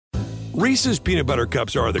Reese's peanut butter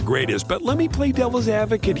cups are the greatest, but let me play devil's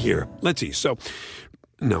advocate here. Let's see. So,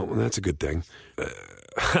 no, that's a good thing.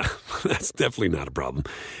 That's definitely not a problem.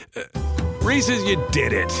 Reese's, you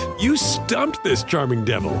did it. You stumped this charming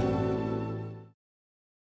devil.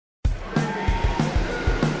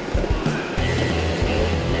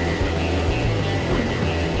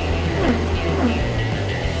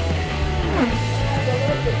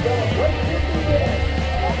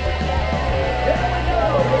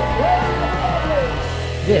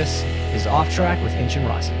 This is Off Track with Hinch and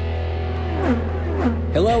Rossi.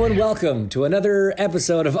 Hello and welcome to another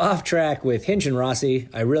episode of Off Track with Hinch and Rossi.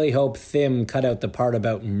 I really hope Thim cut out the part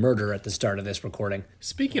about murder at the start of this recording.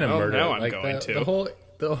 Speaking of murder, now I'm like going to.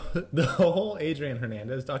 the whole Adrian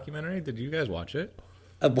Hernandez documentary. Did you guys watch it?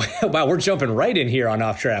 Wow, we're jumping right in here on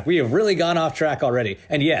Off Track. We have really gone off track already.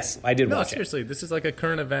 And yes, I did watch seriously, this is like a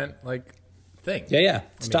current event thing. Yeah,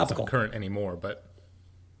 it's topical. It's not current anymore, but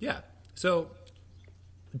yeah. So,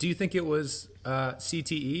 do you think it was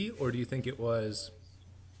CTE, or do you think it was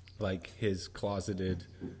like his closeted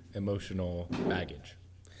emotional baggage?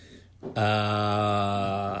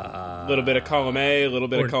 A little bit of column A, a little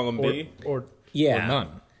bit of column B, or No,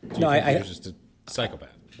 none. Do you think he was just a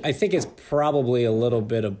psychopath? I think it's probably a little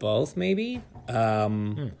bit of both, maybe.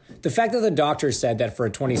 The fact that the doctor said that for a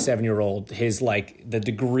 27-year-old, his the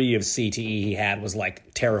degree of CTE he had was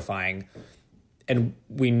terrifying, and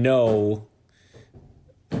we know,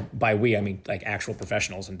 by we I mean actual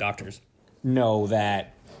professionals and doctors, know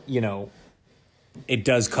that it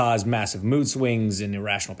does cause massive mood swings and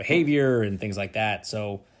irrational behavior and things like that.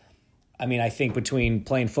 So, I mean, I think between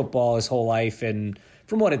playing football his whole life and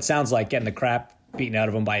from what it sounds like getting the crap beaten out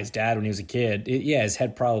of him by his dad when he was a kid, his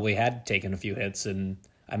head probably had taken a few hits, and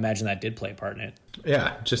I imagine that did play a part in it.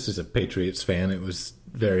 Yeah, just as a Patriots fan, it was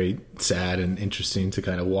very sad and interesting to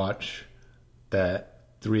kind of watch that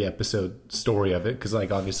 3-episode story of it, because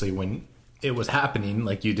obviously when it was happening,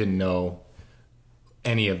 you didn't know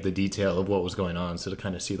any of the detail of what was going on, so to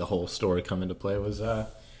kind of see the whole story come into play was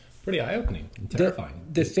pretty eye-opening and terrifying.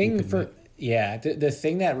 The thing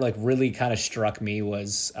that really kind of struck me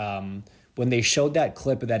was when they showed that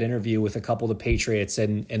clip of that interview with a couple of the Patriots,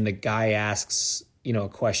 and the guy asks a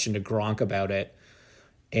question to Gronk about it,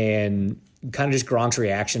 and kind of just Gronk's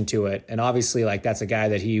reaction to it. And obviously that's a guy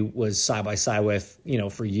that he was side by side with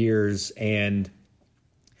for years, and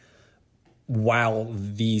while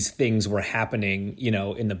these things were happening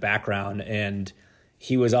in the background, and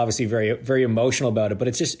he was obviously very, very emotional about it. But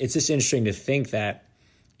it's just interesting to think that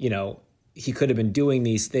he could have been doing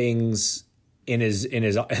these things in his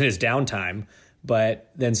downtime, but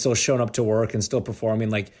then still showing up to work and still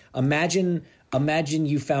performing. Imagine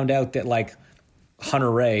you found out that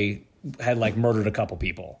Hunter Ray had murdered a couple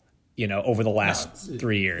people, over the last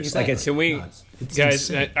 3 years. Can we, guys?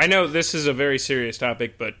 Insane. I know this is a very serious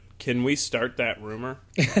topic, but can we start that rumor?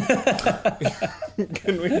 Can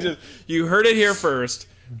we just? You heard it here first.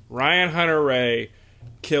 Ryan Hunter Ray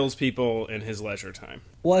kills people in his leisure time.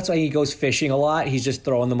 Well, that's why he goes fishing a lot. He's just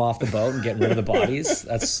throwing them off the boat and getting rid of the bodies.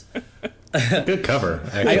 That's good cover.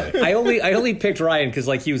 I only picked Ryan because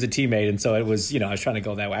he was a teammate, and so it was I was trying to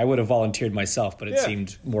go that way. I would have volunteered myself, but it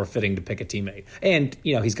seemed more fitting to pick a teammate. And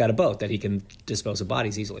he's got a boat that he can dispose of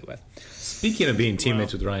bodies easily with. Speaking of being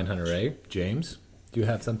teammates with Ryan Hunter Ray, James, do you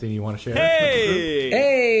have something you want to share? Hey,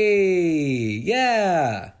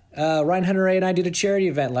 yeah. Ryan Hunter Ray and I did a charity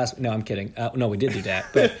event last. No, I'm kidding. No, we did do that,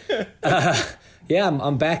 but. Yeah,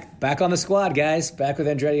 I'm back on the squad, guys. Back with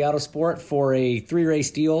Andretti Autosport for a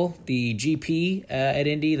 3-race deal: the GP at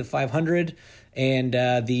Indy, the 500, and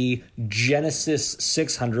the Genesis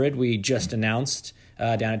 600. We just announced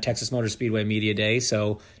down at Texas Motor Speedway Media Day.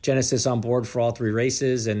 So Genesis on board for all 3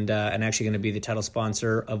 races, and actually going to be the title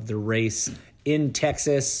sponsor of the race in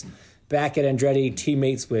Texas. Back at Andretti,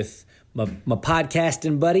 teammates with my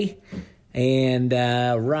podcasting buddy and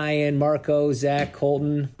Ryan, Marco, Zach,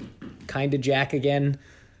 Colton. Kind of Jack again.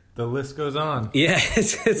 The list goes on. Yeah,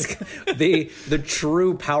 it's the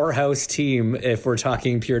true powerhouse team if we're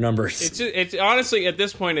talking pure numbers. It's honestly, at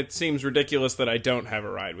this point, it seems ridiculous that I don't have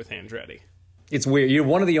a ride with Andretti. It's weird. You're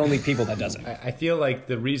one of the only people that doesn't. I feel like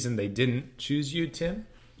the reason they didn't choose you, Tim,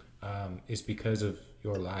 is because of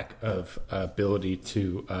your lack of ability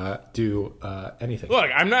to do anything.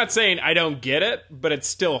 Look, I'm not saying I don't get it, but it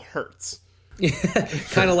still hurts.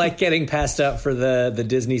 Kind of like getting passed up for the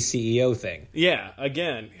Disney CEO thing. Yeah,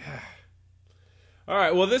 again. All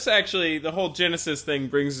right, well, this actually, the whole Genesis thing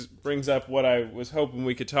brings up what I was hoping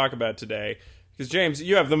we could talk about today. Because, James,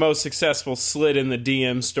 you have the most successful slid in the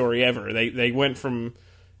DM story ever. They went from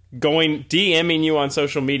DMing you on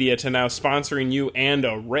social media to now sponsoring you and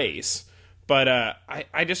a race. But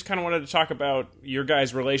I just kind of wanted to talk about your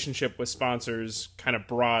guys' relationship with sponsors kind of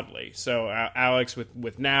broadly. So Alex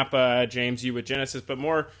with Napa, James, you with Genesis, but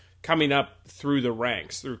more coming up through the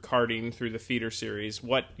ranks, through karting, through the feeder series,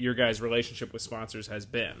 what your guys' relationship with sponsors has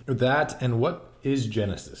been. That and what is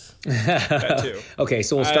Genesis? That too. Okay,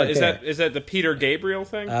 so we'll start there. Is that the Peter Gabriel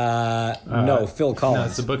thing? No, Phil Collins. No,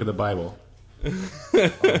 it's the book of the Bible.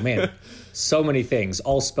 Oh, man. So many things,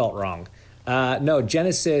 all spelt wrong. No,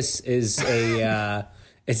 Genesis is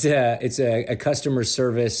it's a customer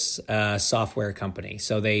service software company.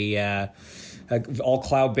 So they all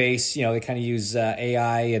cloud based. You know, they kind of use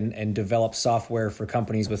AI and develop software for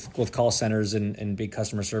companies with call centers and big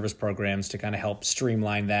customer service programs to kind of help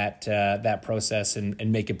streamline that process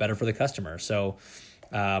and make it better for the customer. So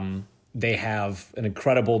they have an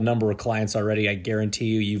incredible number of clients already. I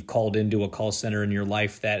guarantee you've called into a call center in your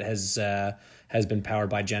life that has been powered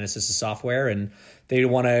by Genesis software, and they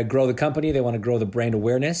want to grow the company. They want to grow the brand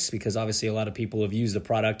awareness because obviously a lot of people have used the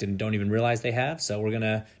product and don't even realize they have. So we're going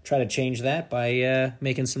to try to change that by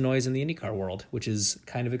making some noise in the IndyCar world, which is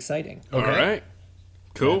kind of exciting. Okay. All right.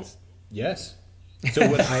 Cool. Yes. So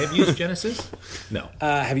would I have used Genesis? No.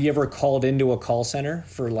 Have you ever called into a call center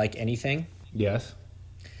for like anything? Yes.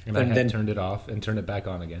 And I had turned it off and turned it back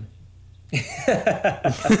on again.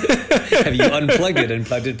 Have you unplugged it and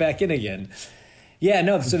plugged it back in again? Yeah,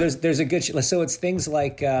 no. So there's a good. So it's things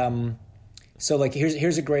like. So like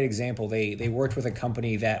here's a great example. They worked with a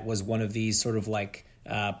company that was one of these sort of like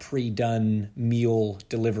pre-done meal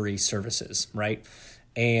delivery services, right?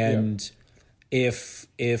 And if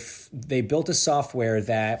they built a software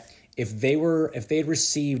that if they'd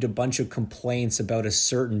received a bunch of complaints about a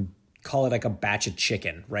certain, call it like a batch of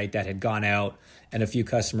chicken, right, that had gone out and a few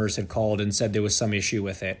customers had called and said there was some issue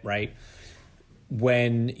with it, right?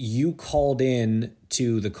 When you called in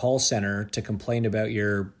to the call center to complain about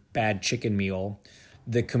your bad chicken meal,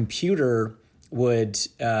 the computer would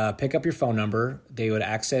pick up your phone number. They would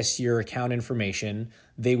access your account information.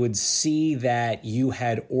 They would see that you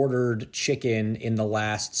had ordered chicken in the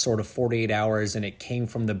last sort of 48 hours and it came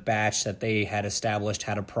from the batch that they had established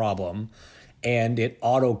had a problem. And it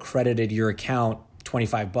auto-credited your account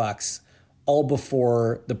 $25 all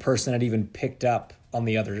before the person had even picked up on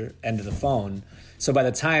the other end of the phone. So by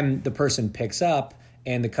the time the person picks up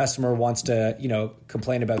and the customer wants to,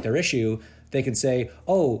 complain about their issue, they can say,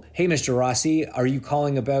 "Oh, hey, Mr. Rossi, are you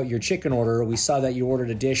calling about your chicken order? We saw that you ordered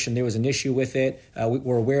a dish and there was an issue with it.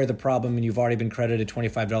 We're aware of the problem and you've already been credited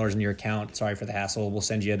 $25 in your account. Sorry for the hassle. We'll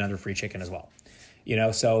send you another free chicken as well."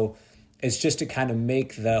 So it's just to kind of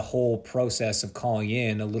make the whole process of calling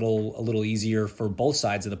in a little easier for both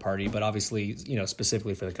sides of the party, but obviously,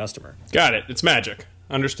 specifically for the customer. Got it. It's magic.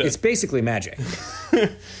 Understood. It's basically magic.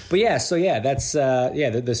 But that's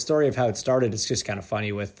the story of how it started. It's just kind of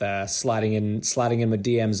funny with sliding in my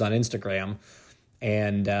DMs on Instagram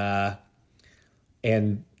and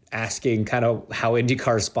asking kind of how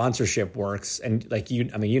IndyCar sponsorship works. And like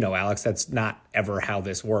Alex, that's not ever how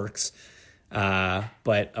this works.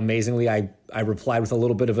 But amazingly, I replied with a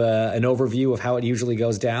little bit of an overview of how it usually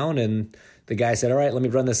goes down. And the guy said, "All right, let me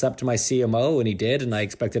run this up to my CMO." And he did. And I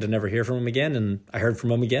expected to never hear from him again. And I heard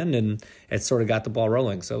from him again and it sort of got the ball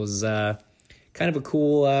rolling. So it was kind of a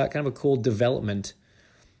cool development.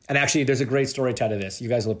 And actually, there's a great story tied to this. You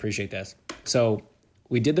guys will appreciate this. So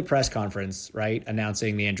we did the press conference, right,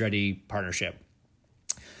 announcing the Andretti partnership.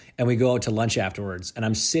 And we go out to lunch afterwards. And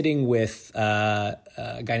I'm sitting with a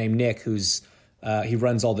guy named Nick, who's he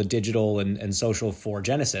runs all the digital and social for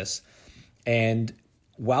Genesis. And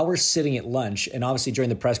while we're sitting at lunch, and obviously during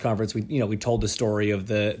the press conference, we told the story of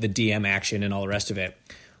the DM action and all the rest of it.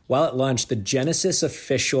 While at lunch, the Genesis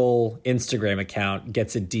official Instagram account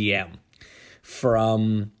gets a DM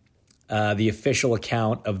from the official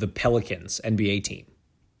account of the Pelicans NBA team.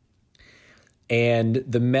 And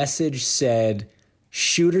the message said,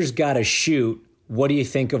 "Shooters gotta shoot. What do you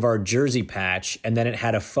think of our jersey patch?" And then it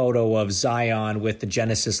had a photo of Zion with the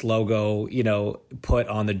Genesis logo, put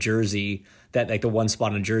on the jersey, that like the one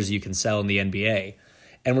spot on a jersey you can sell in the NBA.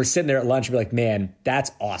 And we're sitting there at lunch and we're like, man,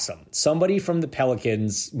 that's awesome. Somebody from the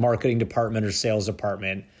Pelicans marketing department or sales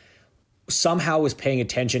department somehow was paying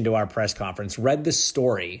attention to our press conference, read the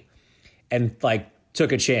story, and like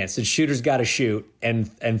took a chance. And Shooters gotta shoot and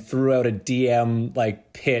threw out a DM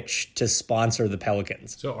like pitch to sponsor the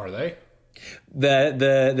Pelicans. So are they?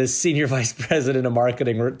 The senior vice president of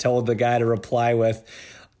marketing told the guy to reply with,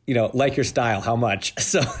 like your style, how much?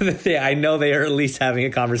 So I know they are at least having a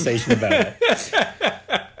conversation about it.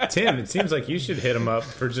 Tim, it seems like you should hit them up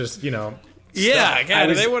for just, Yeah, God,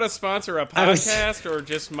 do they want to sponsor a podcast or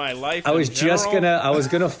just my life? I was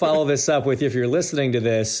gonna follow this up with you. If you're listening to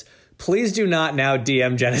this, Please do not now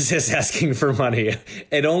DM Genesis asking for money.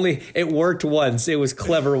 It worked once. It was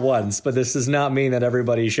clever once, but this does not mean that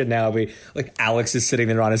everybody should now be like Alex is sitting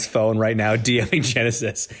there on his phone right now DMing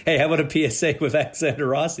Genesis. Hey, how about a PSA with Alexander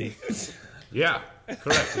Rossi? Yeah,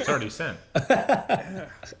 correct. It's already sent.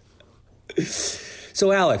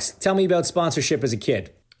 So Alex, tell me about sponsorship as a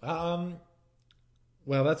kid. Well,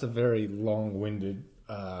 that's a very long-winded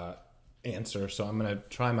answer, so I'm going to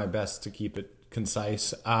try my best to keep it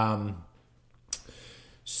concise.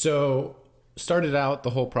 So started out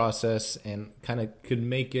the whole process and kind of could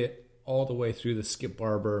make it all the way through the Skip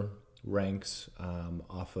Barber ranks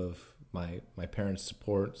off of my parents'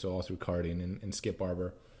 support, so all through karting and Skip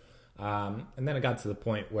Barber. And then it got to the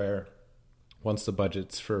point where once the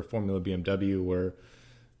budgets for Formula BMW were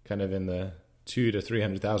kind of in the $200,000 to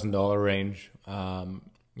 $300,000 range,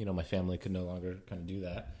 my family could no longer kind of do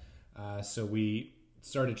that. So we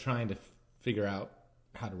started trying to figure out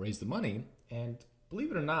how to raise the money. And believe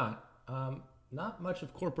it or not much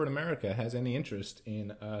of corporate America has any interest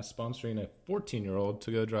in sponsoring a 14-year-old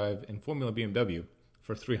to go drive in Formula BMW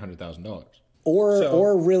for $300,000.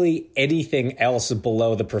 Or really anything else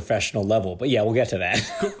below the professional level. But yeah, we'll get to that.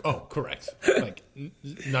 Oh, correct. Like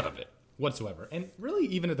none of it whatsoever. And really,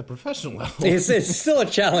 even at the professional level. It's still a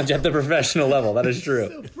challenge at the professional level. That is true.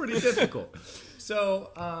 It's still pretty difficult. So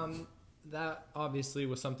that obviously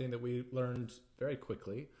was something that we learned very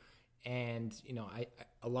quickly. And,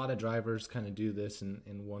 a lot of drivers kind of do this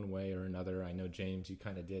in one way or another. I know, James, you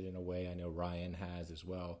kind of did in a way. I know Ryan has as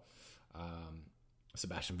well.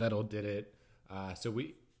 Sebastian Vettel did it. So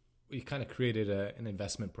we kind of created an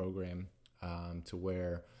investment program to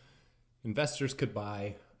where investors could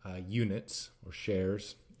buy units or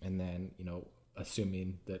shares. And then,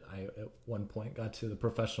 assuming that I at one point got to the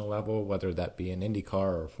professional level, whether that be in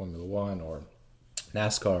IndyCar or Formula One or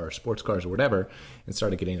NASCAR or sports cars or whatever, and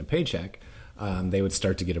started getting a paycheck, they would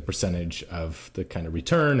start to get a percentage of the kind of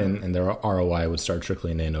return, and their ROI would start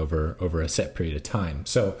trickling in over a set period of time.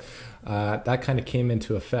 So that kind of came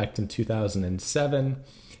into effect in 2007,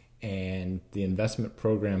 and the investment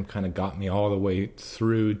program kind of got me all the way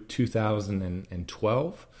through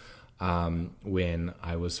 2012. When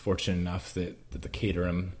I was fortunate enough that the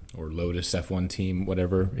Caterham or Lotus F1 team,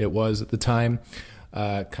 whatever it was at the time,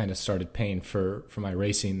 kind of started paying for my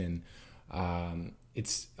racing. And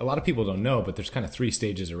it's a lot of people don't know, but there's kind of 3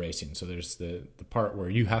 stages of racing. So there's the part where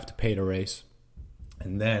you have to pay to race.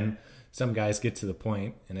 And then some guys get to the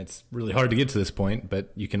point, and it's really hard to get to this point,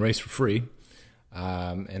 but you can race for free.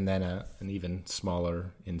 And then an even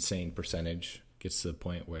smaller, insane percentage gets to the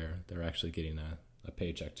point where they're actually getting a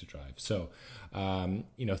paycheck to drive. So,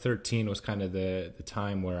 13 was kind of the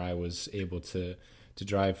time where I was able to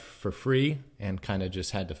drive for free and kind of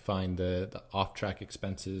just had to find the off-track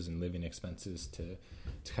expenses and living expenses to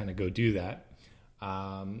kind of go do that.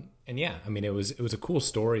 And yeah, I mean, it was a cool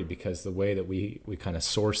story because the way that we kind of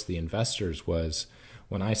sourced the investors was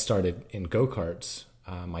when I started in go-karts,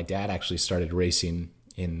 my dad actually started racing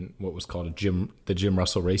in what was called the Jim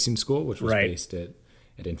Russell Racing School, which was based at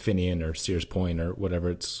Infineon or Sears Point or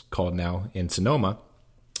whatever it's called now in Sonoma.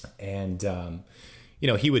 And,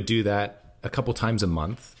 he would do that a couple times a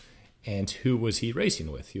month. And who was he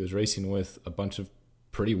racing with? He was racing with a bunch of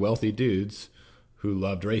pretty wealthy dudes who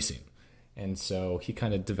loved racing. And so he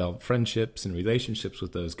kind of developed friendships and relationships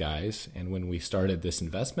with those guys. And when we started this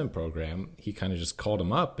investment program, he kind of just called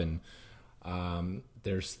them up. And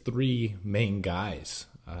there's 3 main guys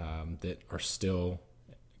that are still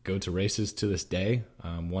go to races to this day.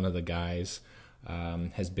 One of the guys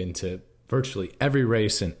has been to virtually every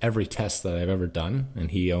race and every test that I've ever done, and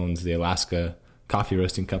he owns the Alaska Coffee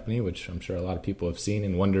Roasting Company, which I'm sure a lot of people have seen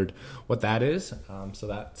and wondered what that is. So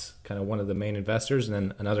that's kind of one of the main investors. And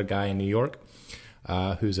then another guy in New York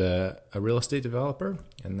who's a real estate developer,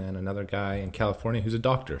 and then another guy in California who's a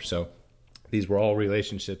doctor. So these were all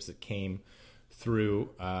relationships that came through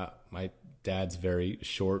my dad's very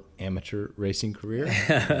short amateur racing career.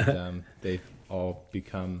 And, they've all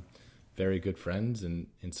become very good friends and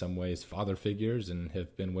in some ways father figures and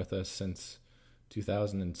have been with us since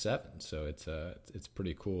 2007. So it's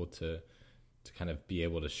pretty cool to kind of be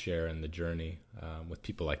able to share in the journey with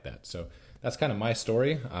people like that. So that's kind of my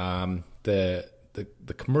story. The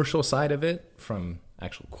commercial side of it from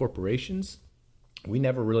actual corporations, we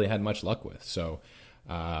never really had much luck with. So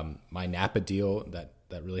my Napa deal that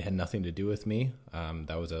really had nothing to do with me.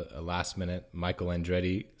 That was a last minute Michael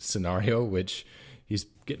Andretti scenario, which he's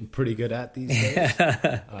getting pretty good at these days,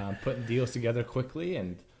 putting deals together quickly.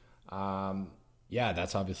 And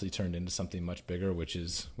that's obviously turned into something much bigger, which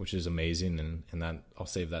is amazing. And that I'll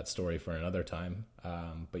save that story for another time.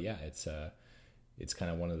 But yeah, it's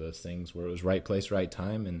kind of one of those things where it was right place, right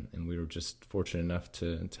time, and we were just fortunate enough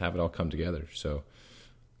to have it all come together. So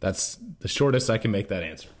that's the shortest I can make that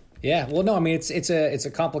answer. Yeah, well, no, I mean it's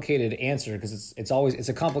a complicated answer because it's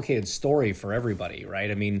a complicated story for everybody,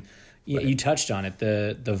 right? I mean, you touched on it.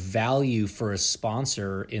 The value for a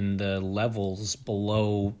sponsor in the levels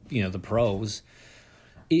below, the pros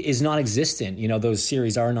is non-existent. Those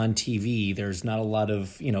series aren't on TV. There's not a lot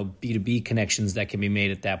of B2B connections that can be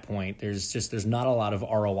made at that point. There's not a lot of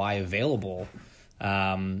ROI available,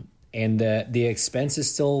 and the expense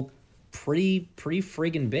is still pretty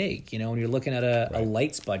friggin' big. When you're looking at a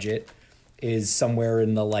lights budget is somewhere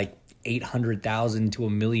in the like $800,000 to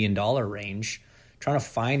 $1 million range. Trying to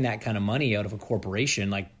find that kind of money out of a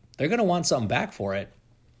corporation, like they're going to want something back for it,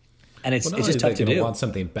 and it's just tough to do. Want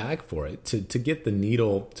something back for it to get the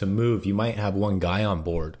needle to move. You might have one guy on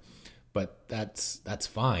board, but that's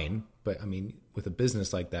fine. But I mean, with a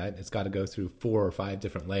business like that, it's got to go through 4 or 5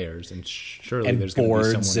 different layers, and surely there's going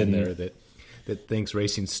to be someone in there that thinks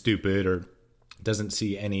racing's stupid or doesn't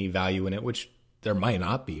see any value in it, which there might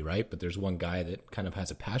not be, right? But there's one guy that kind of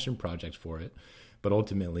has a passion project for it, but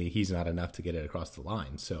ultimately he's not enough to get it across the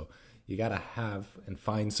line. So you got to have and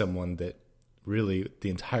find someone that really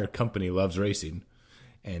the entire company loves racing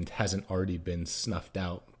and hasn't already been snuffed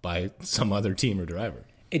out by some other team or driver.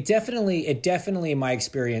 It definitely, in my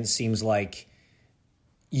experience, seems like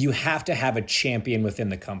you have to have a champion within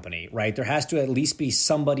the company, right? There has to at least be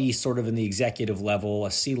somebody sort of in the executive level,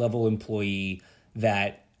 a C-level employee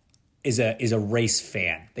that is a race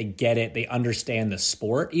fan. They get it. They understand the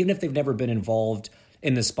sport. Even if they've never been involved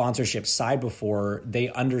in the sponsorship side before, they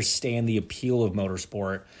understand the appeal of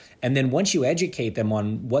motorsport. And then once you educate them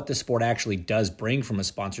on what the sport actually does bring from a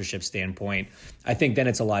sponsorship standpoint, I think then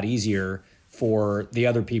it's a lot easier for the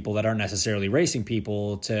other people that aren't necessarily racing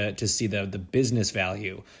people to see the business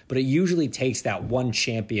value. But it usually takes that one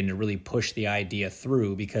champion to really push the idea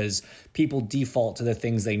through, because people default to the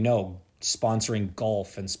things they know, sponsoring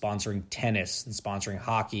golf and sponsoring tennis and sponsoring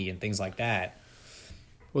hockey and things like that.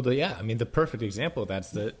 Well, the perfect example of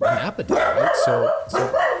that's the Napa deal, right? So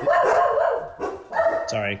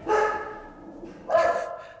sorry.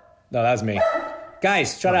 No, that was me.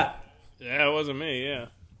 Guys, shut up. Yeah, it wasn't me, yeah.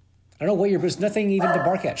 I don't know what there's nothing even to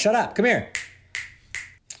bark at. Shut up. Come here.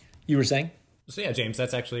 You were saying? So yeah, James,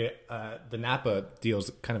 that's actually the Napa deal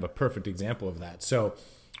is kind of a perfect example of that. So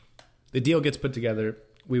the deal gets put together.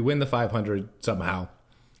 We win the 500 somehow.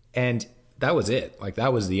 And that was it. Like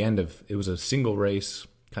that was the end of, it was a single race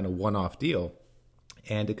kind of one-off deal.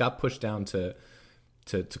 And it got pushed down to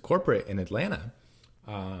corporate in Atlanta.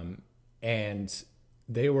 And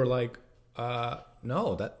they were like,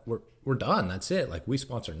 no, that we're done. That's it. Like we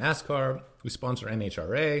sponsor NASCAR, we sponsor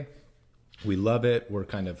NHRA. We love it. We're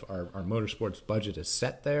kind of our motorsports budget is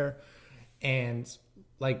set there. And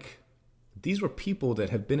like these were people that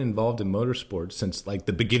have been involved in motorsports since like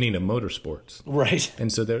the beginning of motorsports. Right.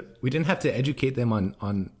 And so we didn't have to educate them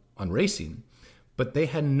on racing, but they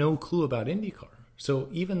had no clue about IndyCar. So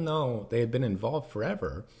even though they had been involved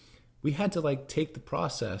forever, we had to like take the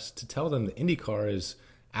process to tell them that IndyCar is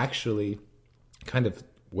actually kind of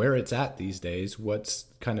where it's at these days, what's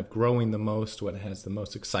kind of growing the most, what has the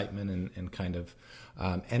most excitement and kind of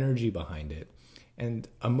energy behind it. And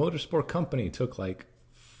a motorsport company took like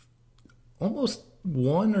almost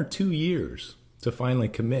 1 or 2 years to finally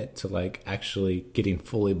commit to like actually getting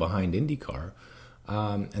fully behind IndyCar.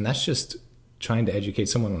 And that's just trying to educate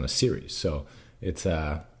someone on a series. So it's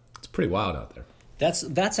pretty wild out there.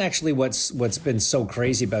 That's actually what's been so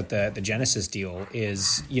crazy about the Genesis deal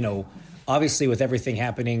is, obviously with everything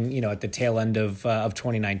happening, at the tail end of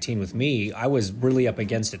 2019 with me, I was really up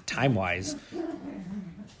against it time-wise.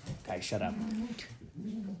 Guys, shut up.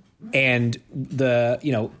 And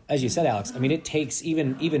as you said, Alex, I mean, it takes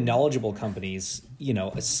even knowledgeable companies,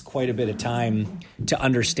 it's quite a bit of time to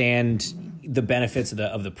understand the benefits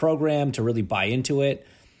of the program, to really buy into it.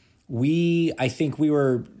 I think we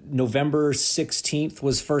were November 16th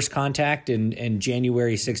was first contact, and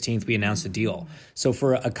January 16th we announced the deal. So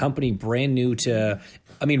for a company brand new to,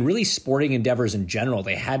 really sporting endeavors in general,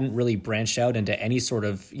 they hadn't really branched out into any sort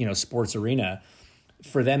of, sports arena.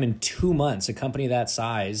 For them in 2 months, a company that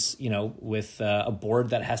size, with a board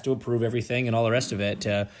that has to approve everything and all the rest of it,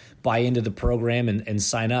 to buy into the program and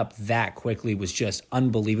sign up that quickly was just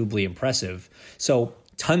unbelievably impressive. So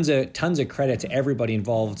tons of credit to everybody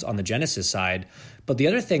involved on the Genesis side. But the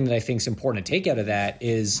other thing that I think is important to take out of that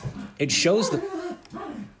is it shows the...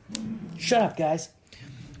 Shut up, guys.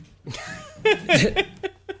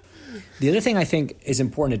 The other thing I think is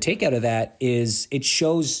important to take out of that is it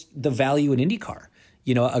shows the value in IndyCar.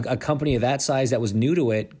 a company of that size that was new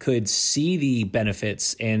to it could see the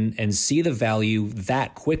benefits and see the value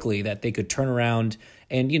that quickly that they could turn around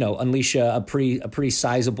and, unleash a pretty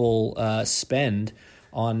sizable spend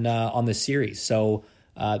on the series. So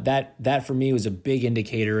that for me was a big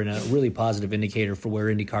indicator and a really positive indicator for where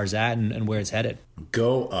IndyCar's at and where it's headed.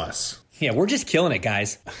 Go us. Yeah, we're just killing it,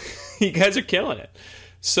 guys. You guys are killing it.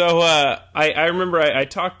 So I remember I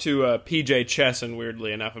talked to PJ Chesson,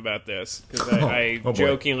 weirdly enough, about this because I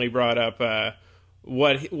jokingly brought up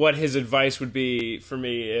what his advice would be for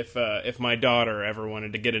me if my daughter ever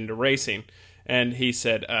wanted to get into racing, and he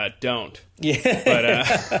said, "Don't."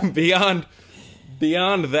 Yeah. But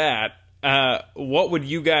beyond that, what would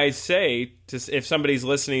you guys say if somebody's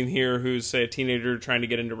listening here who's, say, a teenager trying to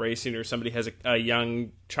get into racing, or somebody has a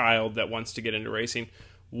young child that wants to get into racing?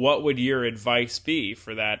 What would your advice be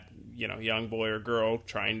for that, young boy or girl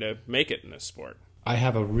trying to make it in this sport? I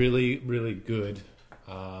have a really, really good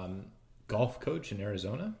golf coach in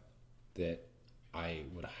Arizona that I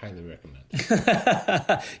would highly recommend.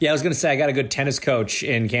 Yeah, I was going to say I got a good tennis coach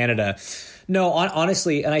in Canada. No,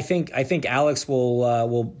 honestly, and I think Alex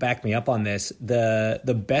will back me up on this.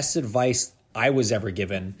 The best advice I was ever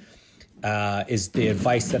given is the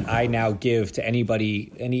advice that I now give to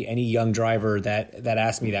anybody, any young driver that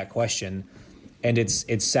asks me that question. And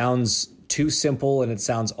it sounds too simple and it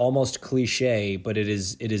sounds almost cliche, but it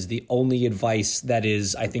is the only advice that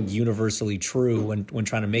is, I think, universally true when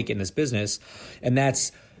trying to make it in this business. And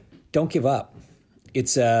that's, don't give up.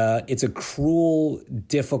 It's a cruel,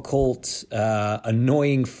 difficult,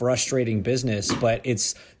 annoying, frustrating business, but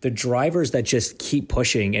it's the drivers that just keep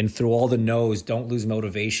pushing and through all the no's, don't lose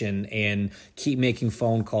motivation and keep making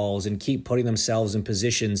phone calls and keep putting themselves in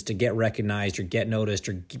positions to get recognized or get noticed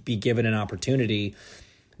or be given an opportunity,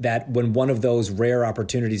 that when one of those rare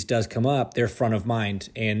opportunities does come up, they're front of mind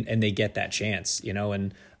and they get that chance,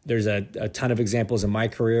 and there's a ton of examples in my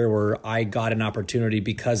career where I got an opportunity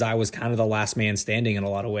because I was kind of the last man standing in a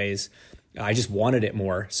lot of ways. I just wanted it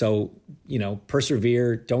more. So,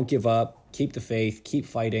 persevere, don't give up, keep the faith, keep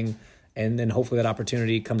fighting, and then hopefully that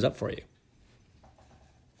opportunity comes up for you.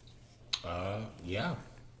 Yeah.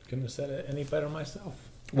 Couldn't have said it any better myself.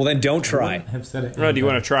 Well, then don't try. Have said it. Do you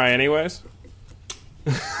want to try anyways?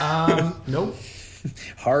 Nope.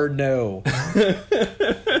 Hard no.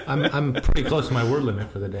 I'm pretty close to my word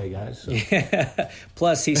limit for the day, guys. So. Yeah.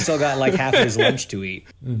 Plus, he's still got like half of his lunch to eat.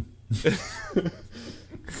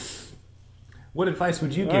 What advice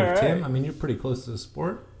would you give, right, Tim? I mean, you're pretty close to the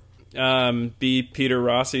sport. Be Peter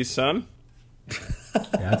Rossi's son. Yeah,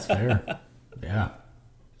 that's fair. Yeah.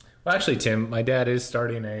 Well, actually, Tim, my dad is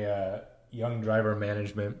starting a young driver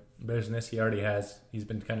management business. He already has. He's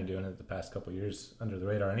been kind of doing it the past couple of years under the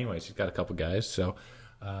radar anyways. He's got a couple guys. So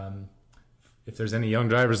if there's any young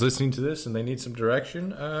drivers listening to this and they need some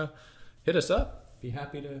direction, hit us up. Be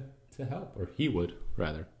happy to help. Or he would,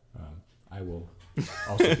 rather. I will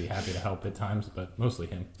also be happy to help at times, but mostly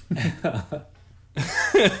him.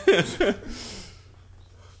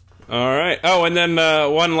 All right. Oh, and then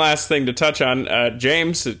one last thing to touch on.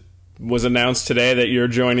 James, it was announced today that you're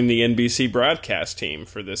joining the NBC broadcast team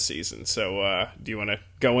for this season. So do you want to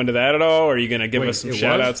go into that at all? Or are you going to give us some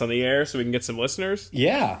shout-outs on the air so we can get some listeners?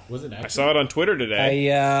 Yeah. Was it actually? I saw it on Twitter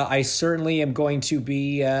today. I certainly am going to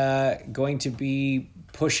be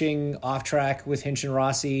pushing Off Track with Hinch and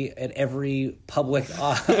Rossi at every public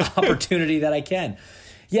opportunity that I can.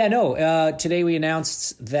 Yeah, no. Today we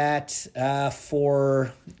announced that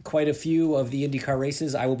for quite a few of the IndyCar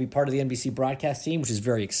races, I will be part of the NBC broadcast team, which is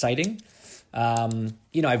very exciting.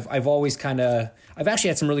 I've always I've actually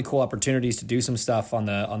had some really cool opportunities to do some stuff on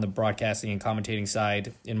the broadcasting and commentating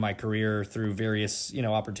side in my career through various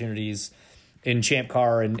opportunities in Champ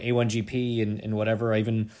Car and A1GP and whatever. I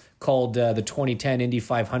even called the 2010 Indy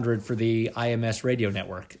 500 for the IMS radio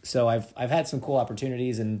network. So I've had some cool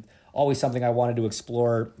opportunities and always something I wanted to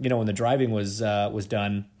explore, when the driving was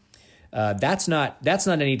done. That's not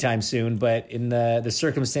anytime soon, but in the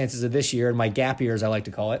circumstances of this year, in my gap years, I like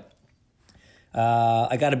to call it,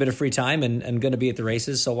 I got a bit of free time and going to be at the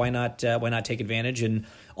races. So why not take advantage? And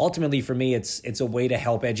ultimately for me, it's a way to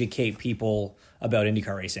help educate people about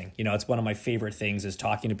IndyCar racing. It's one of my favorite things is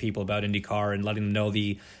talking to people about IndyCar and letting them know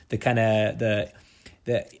the kind of the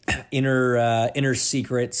inner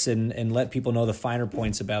secrets and let people know the finer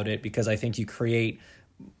points about it, because I think you create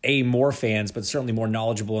more fans, but certainly more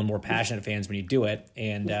knowledgeable and more passionate fans when you do it.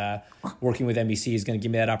 And working with NBC is going to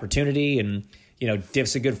give me that opportunity. And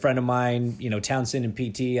Diff's a good friend of mine. Townsend and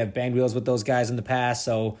PT, I've banged wheels with those guys in the past,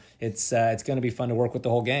 so it's going to be fun to work with the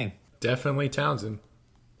whole gang. Definitely Townsend.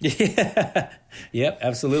 Yeah, yep,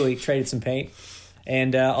 absolutely. Traded some paint.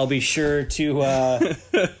 And I'll be sure to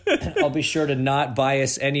not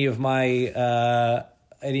bias any of my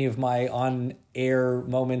on air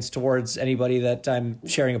moments towards anybody that I'm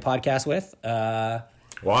sharing a podcast with.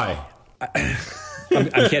 Why?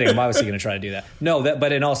 I'm kidding. I'm obviously going to try to do that. No,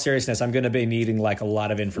 but in all seriousness, I'm going to be needing like a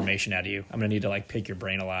lot of information out of you. I'm going to need to like pick your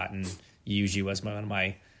brain a lot and use you as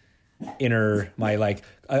my inner,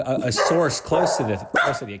 a source close to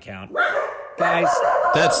the account. Guys,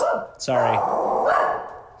 That's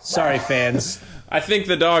sorry, fans. I think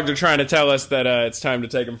the dogs are trying to tell us that it's time to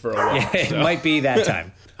take them for a walk. Yeah, it might be that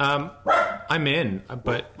time. I'm in,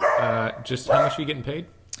 but just how much are you getting paid?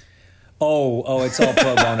 Oh, it's all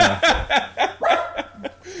pro bono.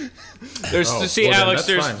 Alex,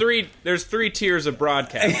 fine. there's three tiers of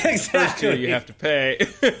broadcast. Exactly. The first tier you have to pay.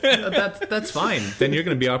 That's fine. Then you're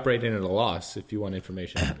going to be operating at a loss if you want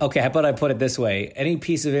information. Okay, how about I put it this way? Any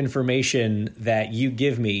piece of information that you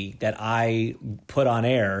give me that I put on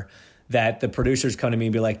air that the producers come to me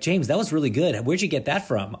and be like, James, that was really good. Where'd you get that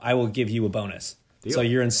from? I will give you a bonus. Deal. So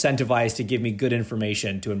you're incentivized to give me good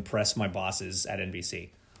information to impress my bosses at NBC.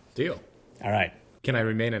 Deal. All right. Can I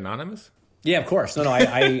remain anonymous? Yeah, of course. No,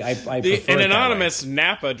 I prefer An it that way. anonymous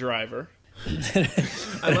Napa driver.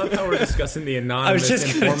 I love how we're discussing the anonymous just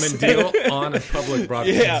gonna informant say- deal on a public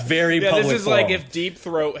broadcast. Yeah, Very yeah. public This is like forum. if Deep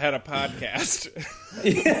Throat had a podcast.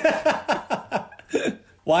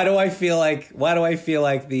 Why do I feel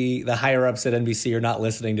like the higher ups at NBC are not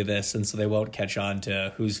listening to this, and so they won't catch on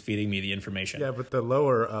to who's feeding me the information? Yeah, but the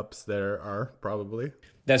lower ups there are probably.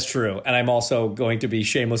 That's true, and I'm also going to be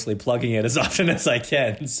shamelessly plugging it as often as I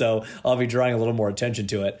can, so I'll be drawing a little more attention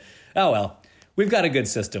to it. Oh well, we've got a good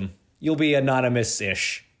system. You'll be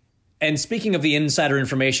anonymous-ish. And speaking of the insider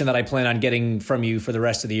information that I plan on getting from you for the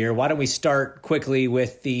rest of the year, why don't we start quickly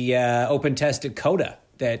with the open test at CODA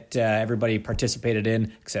that everybody participated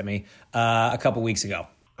in, except me, a couple weeks ago.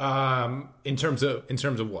 In terms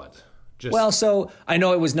of what? Just Well, so I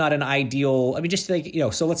know it was not an ideal. I mean, just like,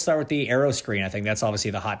 so let's start with the Aero screen. I think that's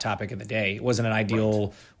obviously the hot topic of the day. It wasn't an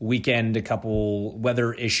ideal weekend, a couple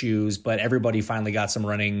weather issues, but everybody finally got some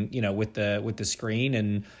running, with the screen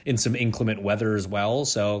and in some inclement weather as well.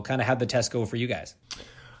 So kind of how'd the test go for you guys?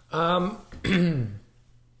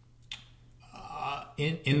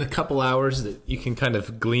 in the couple hours that you can kind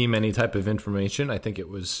of glean any type of information, I think it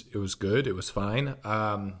was good. It was fine.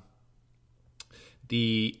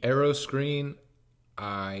 The Aero screen,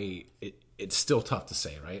 it's still tough to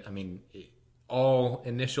say, right? I mean, all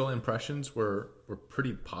initial impressions were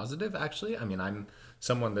pretty positive, actually. I mean, I'm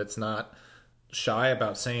someone that's not shy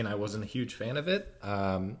about saying I wasn't a huge fan of it,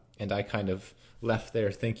 and I kind of left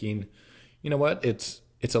there thinking, you know what, it's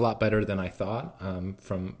a lot better than I thought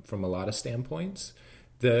from a lot of standpoints.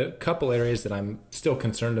 The couple areas that I'm still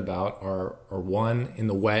concerned about are one, in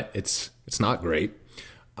the wet, it's not great.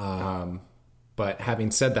 But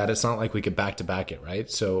having said that, it's not like we could back-to-back it, right?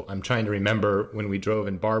 So I'm trying to remember when we drove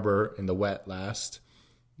in Barber in the wet last,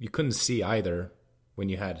 you couldn't see either when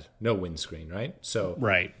you had no windscreen, right? So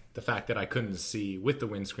Right. the fact that I couldn't see with the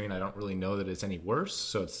windscreen, I don't really know that it's any worse.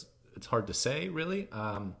 So it's hard to say, really.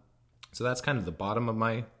 So that's kind of the bottom of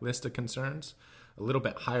my list of concerns. A little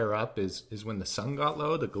bit higher up is when the sun got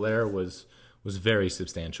low, the glare was very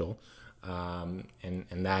substantial.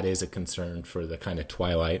 And that is a concern for the kind of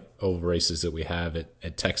twilight oval races that we have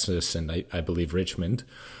at Texas and I believe Richmond.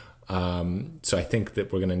 So I think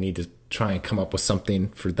that we're going to need to try and come up with something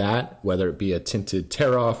for that, whether it be a tinted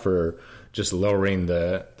tear-off or just lowering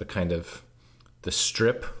the kind of the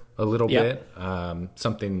strip a little bit,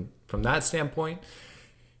 something from that standpoint.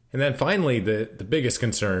 And then finally, the biggest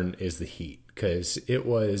concern is the heat, because it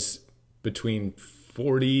was between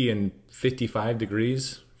 40 and 55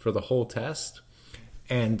 degrees for the whole test,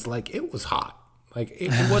 and it was hot.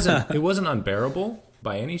 It wasn't unbearable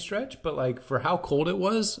by any stretch, but for how cold it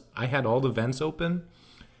was, I had all the vents open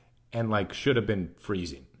and should have been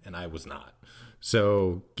freezing, and I was not.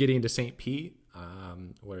 So getting to St. Pete,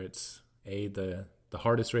 where it's the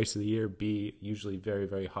hardest race of the year, B, usually very,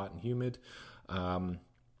 very hot and humid,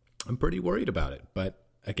 I'm pretty worried about it. But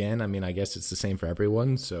again, I mean, I guess it's the same for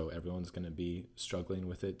everyone, so everyone's going to be struggling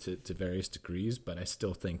with it to various degrees, but I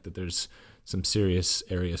still think that there's some serious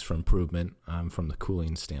areas for improvement from the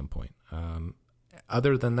cooling standpoint.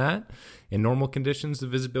 Other than that, in normal conditions, the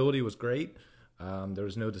visibility was great. There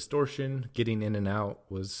was no distortion. Getting in and out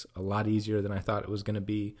was a lot easier than I thought it was going to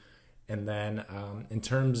be. And then in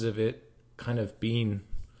terms of it kind of being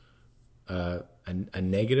a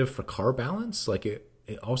negative for car balance,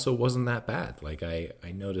 it also wasn't that bad.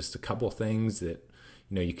 I noticed a couple things that,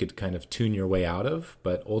 you could kind of tune your way out of,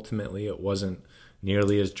 but ultimately it wasn't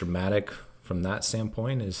nearly as dramatic from that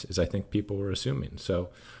standpoint as I think people were assuming. So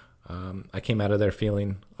I came out of there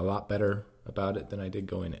feeling a lot better about it than I did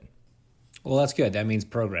going in. Well, that's good. That means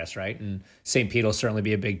progress, right? And St. Pete will certainly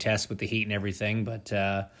be a big test with the heat and everything, but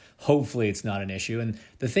hopefully it's not an issue. And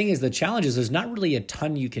the thing is, the challenge is there's not really a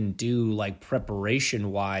ton you can do, like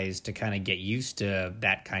preparation-wise, to kind of get used to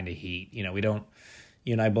that kind of heat. You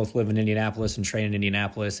and I both live in Indianapolis and train in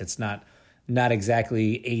Indianapolis. It's not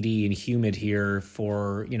exactly 80 and humid here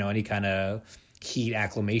for, any kind of heat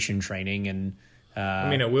acclimation training. And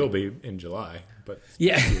it will be in July, but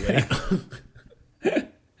yeah.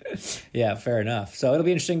 Yeah, fair enough. So it'll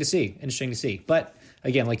be interesting to see. But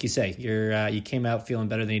again, like you say, you came out feeling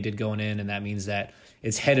better than you did going in, and that means that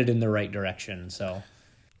it's headed in the right direction. So,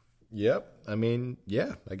 yep. I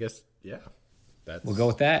guess, yeah. We'll go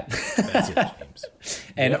with that. That's it, James.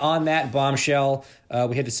 And on that bombshell,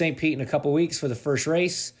 we head to St. Pete in a couple weeks for the first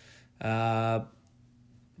race,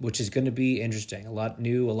 which is going to be interesting. A lot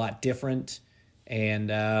new, a lot different.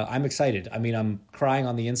 And I'm excited. I'm crying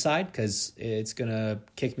on the inside because it's going to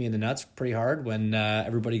kick me in the nuts pretty hard when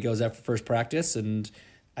everybody goes out for first practice and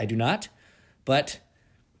I do not. But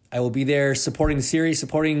I will be there supporting the series,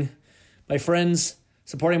 supporting my friends,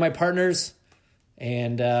 supporting my partners,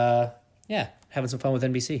 and having some fun with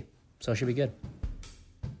NBC. So it should be good.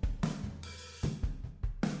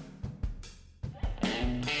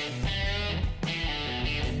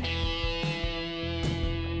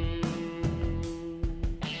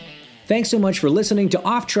 Thanks so much for listening to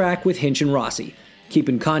Off Track with Hinch and Rossi. Keep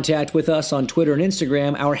in contact with us on Twitter and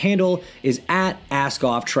Instagram. Our handle is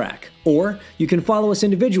 @AskOffTrack. Or you can follow us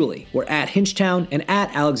individually. We're @Hinchtown and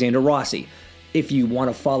 @Alexander Rossi. If you want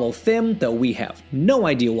to follow Thim, though we have no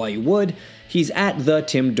idea why you would, he's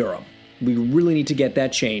 @TheTimDurham. We really need to get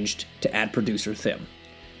that changed to @ProducerThim.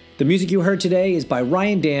 The music you heard today is by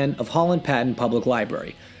Ryan Dan of Holland Patton Public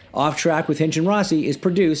Library. Off Track with Hinch and Rossi is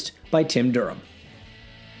produced by Tim Durham.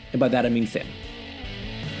 And by that I mean Thim.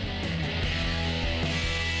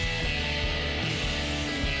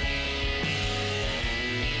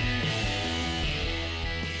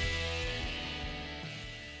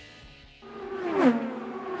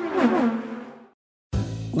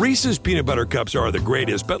 Reese's peanut butter cups are the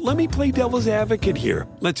greatest, but let me play devil's advocate here.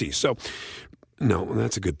 Let's see. So, no,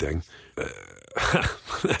 that's a good thing.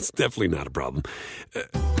 That's definitely not a problem.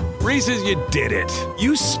 Reese's, you did it.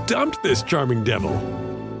 You stumped this charming devil.